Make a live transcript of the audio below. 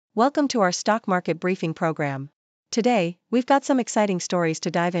Welcome to our stock market briefing program. Today, we've got some exciting stories to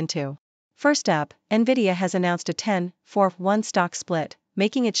dive into. First up, Nvidia has announced a 10-for-1 stock split,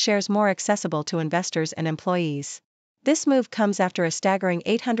 making its shares more accessible to investors and employees. This move comes after a staggering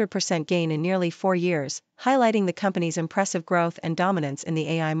 800% gain in nearly 4 years, highlighting the company's impressive growth and dominance in the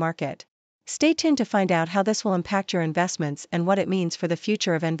AI market. Stay tuned to find out how this will impact your investments and what it means for the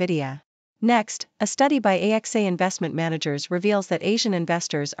future of Nvidia. Next, a study by AXA Investment Managers reveals that Asian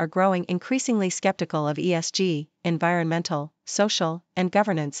investors are growing increasingly skeptical of ESG, environmental, social, and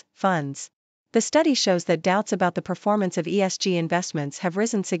governance funds. The study shows that doubts about the performance of ESG investments have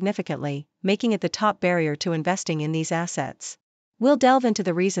risen significantly, making it the top barrier to investing in these assets. We'll delve into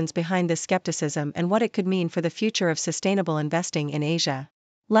the reasons behind this skepticism and what it could mean for the future of sustainable investing in Asia.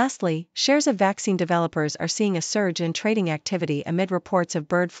 Lastly, shares of vaccine developers are seeing a surge in trading activity amid reports of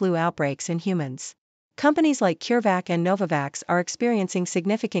bird flu outbreaks in humans. Companies like CureVac and Novavax are experiencing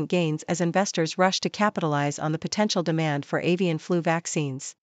significant gains as investors rush to capitalize on the potential demand for avian flu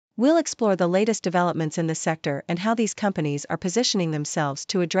vaccines. We'll explore the latest developments in the sector and how these companies are positioning themselves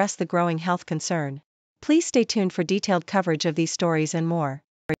to address the growing health concern. Please stay tuned for detailed coverage of these stories and more.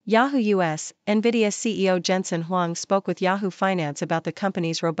 Yahoo US, Nvidia CEO Jensen Huang spoke with Yahoo Finance about the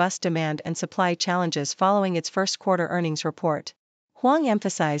company's robust demand and supply challenges following its first quarter earnings report. Huang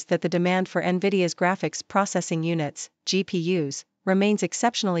emphasized that the demand for Nvidia's graphics processing units, GPUs, remains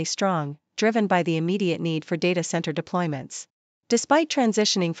exceptionally strong, driven by the immediate need for data center deployments. Despite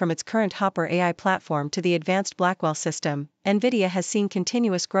transitioning from its current Hopper AI platform to the advanced Blackwell system, Nvidia has seen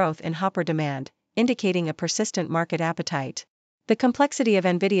continuous growth in Hopper demand, indicating a persistent market appetite. The complexity of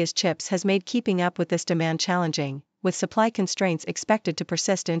Nvidia's chips has made keeping up with this demand challenging, with supply constraints expected to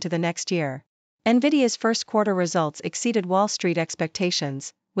persist into the next year. Nvidia's first quarter results exceeded Wall Street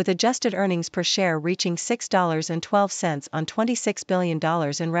expectations, with adjusted earnings per share reaching $6.12 on $26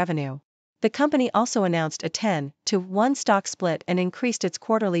 billion in revenue. The company also announced a 10-to-1 stock split and increased its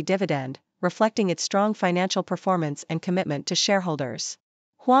quarterly dividend, reflecting its strong financial performance and commitment to shareholders.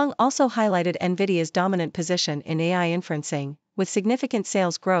 Huang also highlighted Nvidia's dominant position in AI inferencing, with significant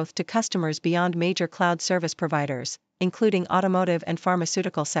sales growth to customers beyond major cloud service providers, including automotive and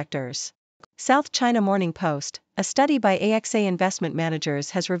pharmaceutical sectors. South China Morning Post, a study by AXA Investment Managers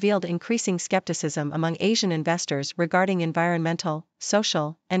has revealed increasing skepticism among Asian investors regarding environmental,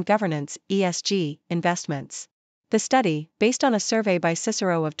 social, and governance (ESG) investments. The study, based on a survey by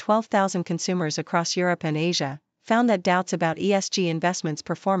Cicero of 12,000 consumers across Europe and Asia, found that doubts about ESG investments'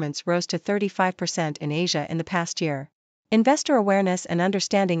 performance rose to 35% in Asia in the past year. Investor awareness and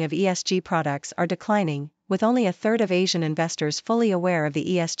understanding of ESG products are declining, with only a third of Asian investors fully aware of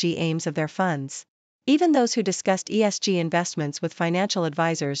the ESG aims of their funds. Even those who discussed ESG investments with financial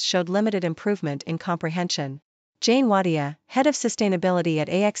advisors showed limited improvement in comprehension. Jane Wadia, head of sustainability at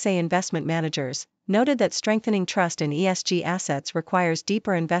AXA Investment Managers, noted that strengthening trust in ESG assets requires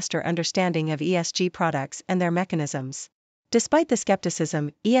deeper investor understanding of ESG products and their mechanisms. Despite the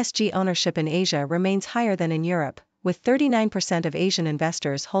skepticism, ESG ownership in Asia remains higher than in Europe, with 39% of Asian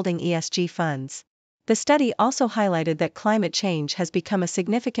investors holding ESG funds. The study also highlighted that climate change has become a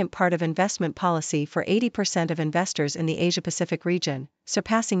significant part of investment policy for 80% of investors in the Asia-Pacific region,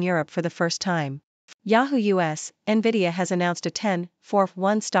 surpassing Europe for the first time. Yahoo US, Nvidia has announced a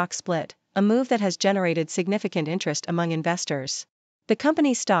 10-for-1 stock split, a move that has generated significant interest among investors. The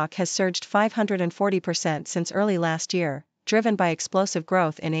company's stock has surged 540% since early last year, driven by explosive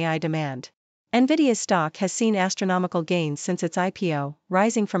growth in AI demand. Nvidia's stock has seen astronomical gains since its IPO,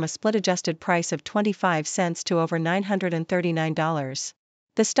 rising from a split-adjusted price of 25 cents to over $939.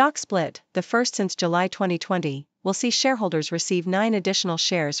 The stock split, the first since July 2020, will see shareholders receive 9 additional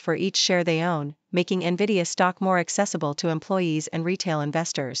shares for each share they own, making Nvidia stock more accessible to employees and retail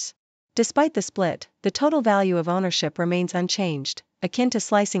investors. Despite the split, the total value of ownership remains unchanged, akin to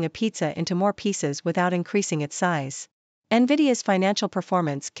slicing a pizza into more pieces without increasing its size. Nvidia's financial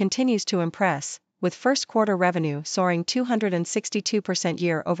performance continues to impress, with first quarter revenue soaring 262%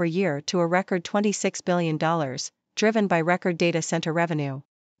 year-over-year to a record $26 billion, driven by record data center revenue.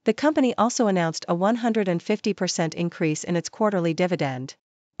 The company also announced a 150% increase in its quarterly dividend.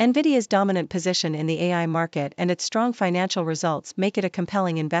 Nvidia's dominant position in the AI market and its strong financial results make it a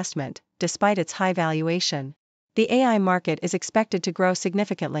compelling investment, despite its high valuation. The AI market is expected to grow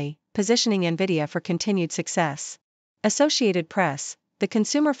significantly, positioning Nvidia for continued success. Associated Press, the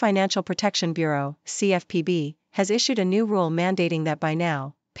Consumer Financial Protection Bureau, CFPB, has issued a new rule mandating that by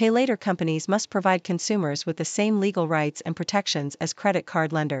now, pay-later companies must provide consumers with the same legal rights and protections as credit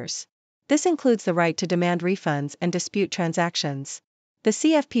card lenders. This includes the right to demand refunds and dispute transactions. The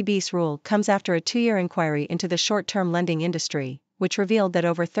CFPB's rule comes after a 2-year inquiry into the short-term lending industry, which revealed that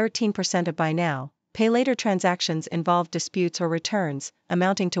over 13% of buy now, pay later transactions involved disputes or returns,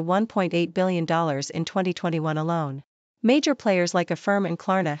 amounting to $1.8 billion in 2021 alone. Major players like Affirm and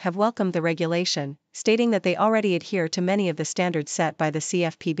Klarna have welcomed the regulation, stating that they already adhere to many of the standards set by the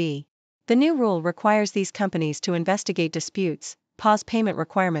CFPB. The new rule requires these companies to investigate disputes, pause payment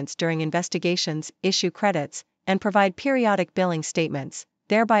requirements during investigations, issue credits, and provide periodic billing statements,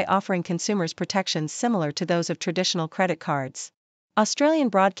 thereby offering consumers protections similar to those of traditional credit cards. Australian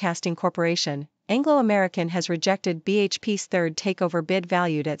Broadcasting Corporation, Anglo American, has rejected BHP's third takeover bid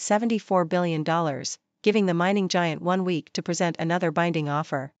valued at $74 billion, giving the mining giant 1 week to present another binding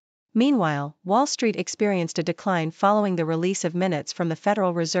offer. Meanwhile, Wall Street experienced a decline following the release of minutes from the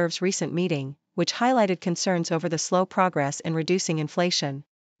Federal Reserve's recent meeting, which highlighted concerns over the slow progress in reducing inflation.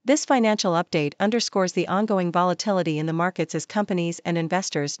 This financial update underscores the ongoing volatility in the markets as companies and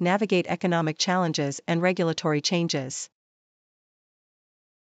investors navigate economic challenges and regulatory changes.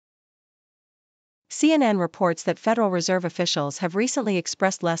 CNN reports that Federal Reserve officials have recently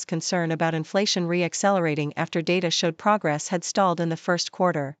expressed less concern about inflation re-accelerating after data showed progress had stalled in the first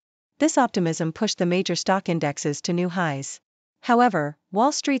quarter. This optimism pushed the major stock indexes to new highs. However,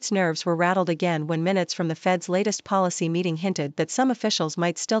 Wall Street's nerves were rattled again when minutes from the Fed's latest policy meeting hinted that some officials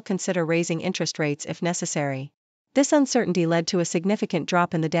might still consider raising interest rates if necessary. This uncertainty led to a significant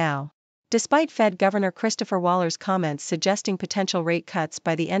drop in the Dow. Despite Fed Governor Christopher Waller's comments suggesting potential rate cuts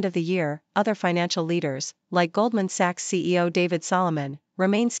by the end of the year, other financial leaders, like Goldman Sachs CEO David Solomon,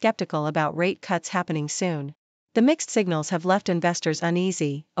 remain skeptical about rate cuts happening soon. The mixed signals have left investors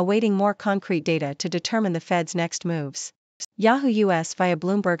uneasy, awaiting more concrete data to determine the Fed's next moves. Yahoo US via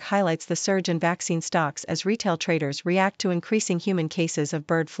Bloomberg highlights the surge in vaccine stocks as retail traders react to increasing human cases of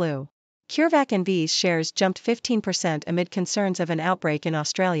bird flu. CureVac NV's shares jumped 15% amid concerns of an outbreak in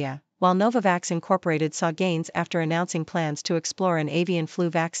Australia, while Novavax Incorporated saw gains after announcing plans to explore an avian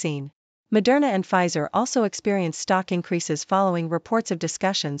flu vaccine. Moderna and Pfizer also experienced stock increases following reports of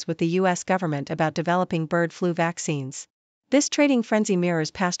discussions with the U.S. government about developing bird flu vaccines. This trading frenzy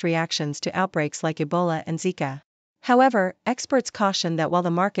mirrors past reactions to outbreaks like Ebola and Zika. However, experts caution that while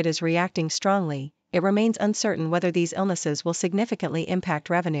the market is reacting strongly, it remains uncertain whether these illnesses will significantly impact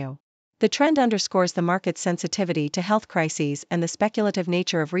revenue. The trend underscores the market's sensitivity to health crises and the speculative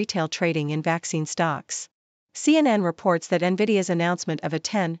nature of retail trading in vaccine stocks. CNN reports that Nvidia's announcement of a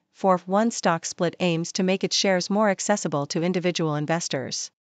 10-for-1 stock split aims to make its shares more accessible to individual investors.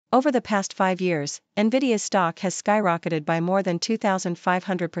 Over the past 5 years, Nvidia's stock has skyrocketed by more than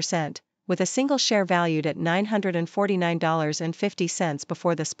 2,500%, with a single share valued at $949.50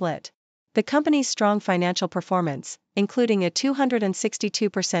 before the split. The company's strong financial performance, including a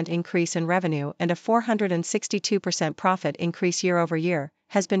 262% increase in revenue and a 462% profit increase year-over-year,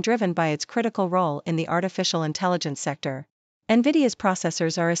 has been driven by its critical role in the artificial intelligence sector. Nvidia's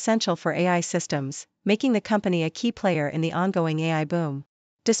processors are essential for AI systems, making the company a key player in the ongoing AI boom.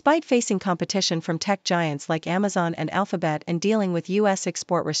 Despite facing competition from tech giants like Amazon and Alphabet and dealing with U.S.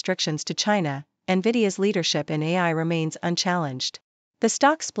 export restrictions to China, Nvidia's leadership in AI remains unchallenged. The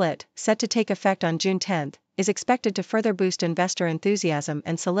stock split, set to take effect on June 10, is expected to further boost investor enthusiasm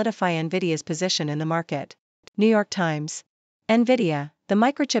and solidify Nvidia's position in the market. New York Times. Nvidia, the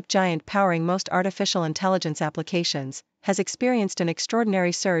microchip giant powering most artificial intelligence applications, has experienced an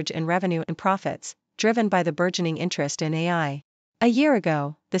extraordinary surge in revenue and profits, driven by the burgeoning interest in AI. A year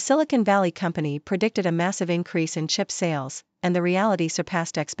ago, the Silicon Valley company predicted a massive increase in chip sales, and the reality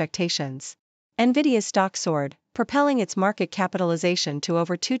surpassed expectations. Nvidia's stock soared, propelling its market capitalization to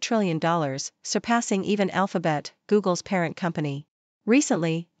over $2 trillion, surpassing even Alphabet, Google's parent company.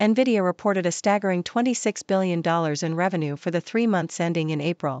 Recently, Nvidia reported a staggering $26 billion in revenue for the 3 months ending in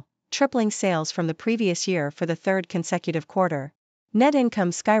April, tripling sales from the previous year for the third consecutive quarter. Net income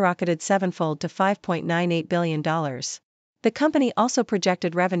skyrocketed sevenfold to $5.98 billion. The company also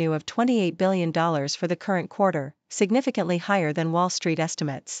projected revenue of $28 billion for the current quarter, significantly higher than Wall Street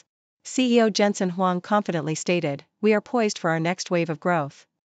estimates. CEO Jensen Huang confidently stated, "We are poised for our next wave of growth."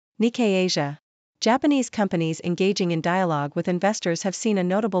 Nikkei Asia. Japanese companies engaging in dialogue with investors have seen a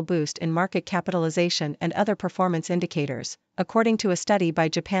notable boost in market capitalization and other performance indicators, according to a study by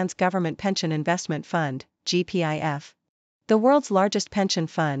Japan's Government Pension Investment Fund, GPIF. The world's largest pension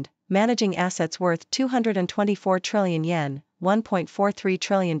fund, managing assets worth 224 trillion yen, $1.43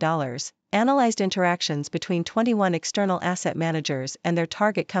 trillion, analyzed interactions between 21 external asset managers and their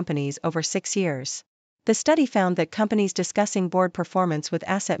target companies over 6 years. The study found that companies discussing board performance with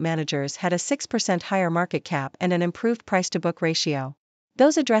asset managers had a 6% higher market cap and an improved price-to-book ratio.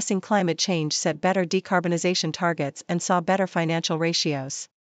 Those addressing climate change set better decarbonization targets and saw better financial ratios.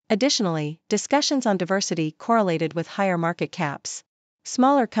 Additionally, discussions on diversity correlated with higher market caps.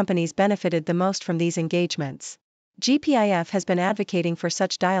 Smaller companies benefited the most from these engagements. GPIF has been advocating for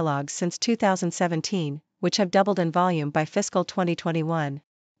such dialogues since 2017, which have doubled in volume by fiscal 2021.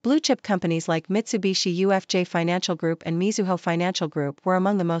 Blue-chip companies like Mitsubishi UFJ Financial Group and Mizuho Financial Group were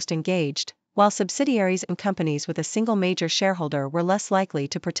among the most engaged, while subsidiaries and companies with a single major shareholder were less likely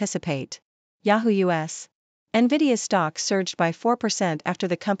to participate. Yahoo US. Nvidia's stock surged by 4% after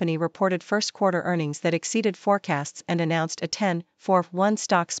the company reported first-quarter earnings that exceeded forecasts and announced a 10-for-1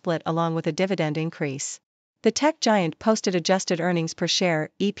 stock split along with a dividend increase. The tech giant posted adjusted earnings per share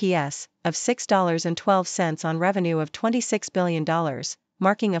 (EPS) of $6.12 on revenue of $26 billion,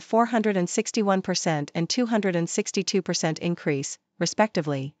 marking a 461% and 262% increase,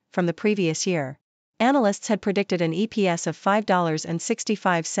 respectively, from the previous year. Analysts had predicted an EPS of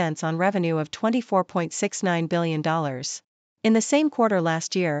 $5.65 on revenue of $24.69 billion. In the same quarter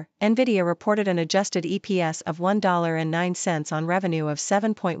last year, Nvidia reported an adjusted EPS of $1.09 on revenue of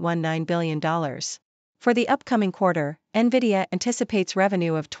 $7.19 billion. For the upcoming quarter, Nvidia anticipates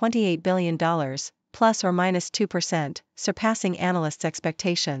revenue of $28 billion, plus or minus 2%, surpassing analysts'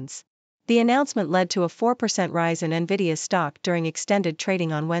 expectations. The announcement led to a 4% rise in Nvidia's stock during extended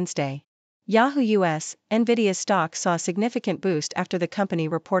trading on Wednesday. Yahoo US, Nvidia's stock saw a significant boost after the company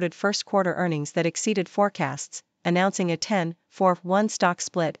reported first-quarter earnings that exceeded forecasts, announcing a 10-for-1 stock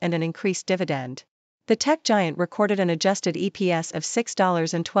split and an increased dividend. The tech giant recorded an adjusted EPS of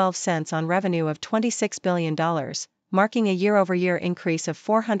 $6.12 on revenue of $26 billion, marking a year-over-year increase of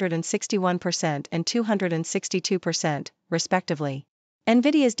 461% and 262%, respectively.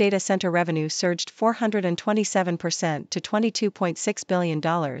 Nvidia's data center revenue surged 427% to $22.6 billion,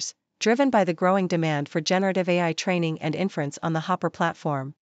 driven by the growing demand for generative AI training and inference on the Hopper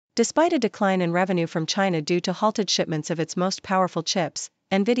platform. Despite a decline in revenue from China due to halted shipments of its most powerful chips,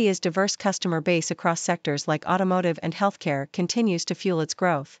 Nvidia's diverse customer base across sectors like automotive and healthcare continues to fuel its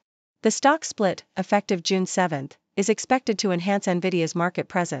growth. The stock split, effective June 7, is expected to enhance Nvidia's market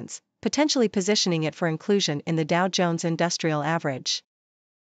presence, potentially positioning it for inclusion in the Dow Jones Industrial Average.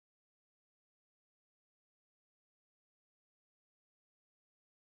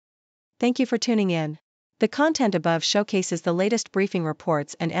 Thank you for tuning in. The content above showcases the latest briefing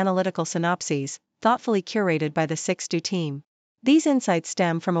reports and analytical synopses, thoughtfully curated by the 6Do team. These insights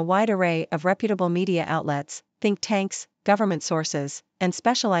stem from a wide array of reputable media outlets, think tanks, government sources, and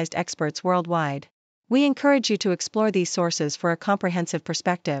specialized experts worldwide. We encourage you to explore these sources for a comprehensive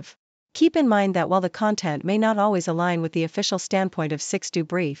perspective. Keep in mind that while the content may not always align with the official standpoint of 6Do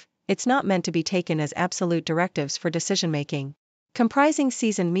Brief, it's not meant to be taken as absolute directives for decision-making. Comprising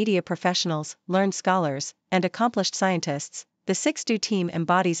seasoned media professionals, learned scholars, and accomplished scientists, the 6Do team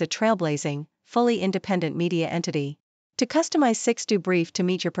embodies a trailblazing, fully independent media entity. To customize 6Do Brief to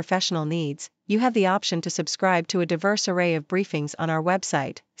meet your professional needs, you have the option to subscribe to a diverse array of briefings on our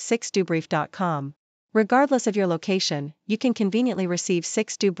website, 6dobrief.com. Regardless of your location, you can conveniently receive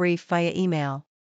 6Do Brief via email.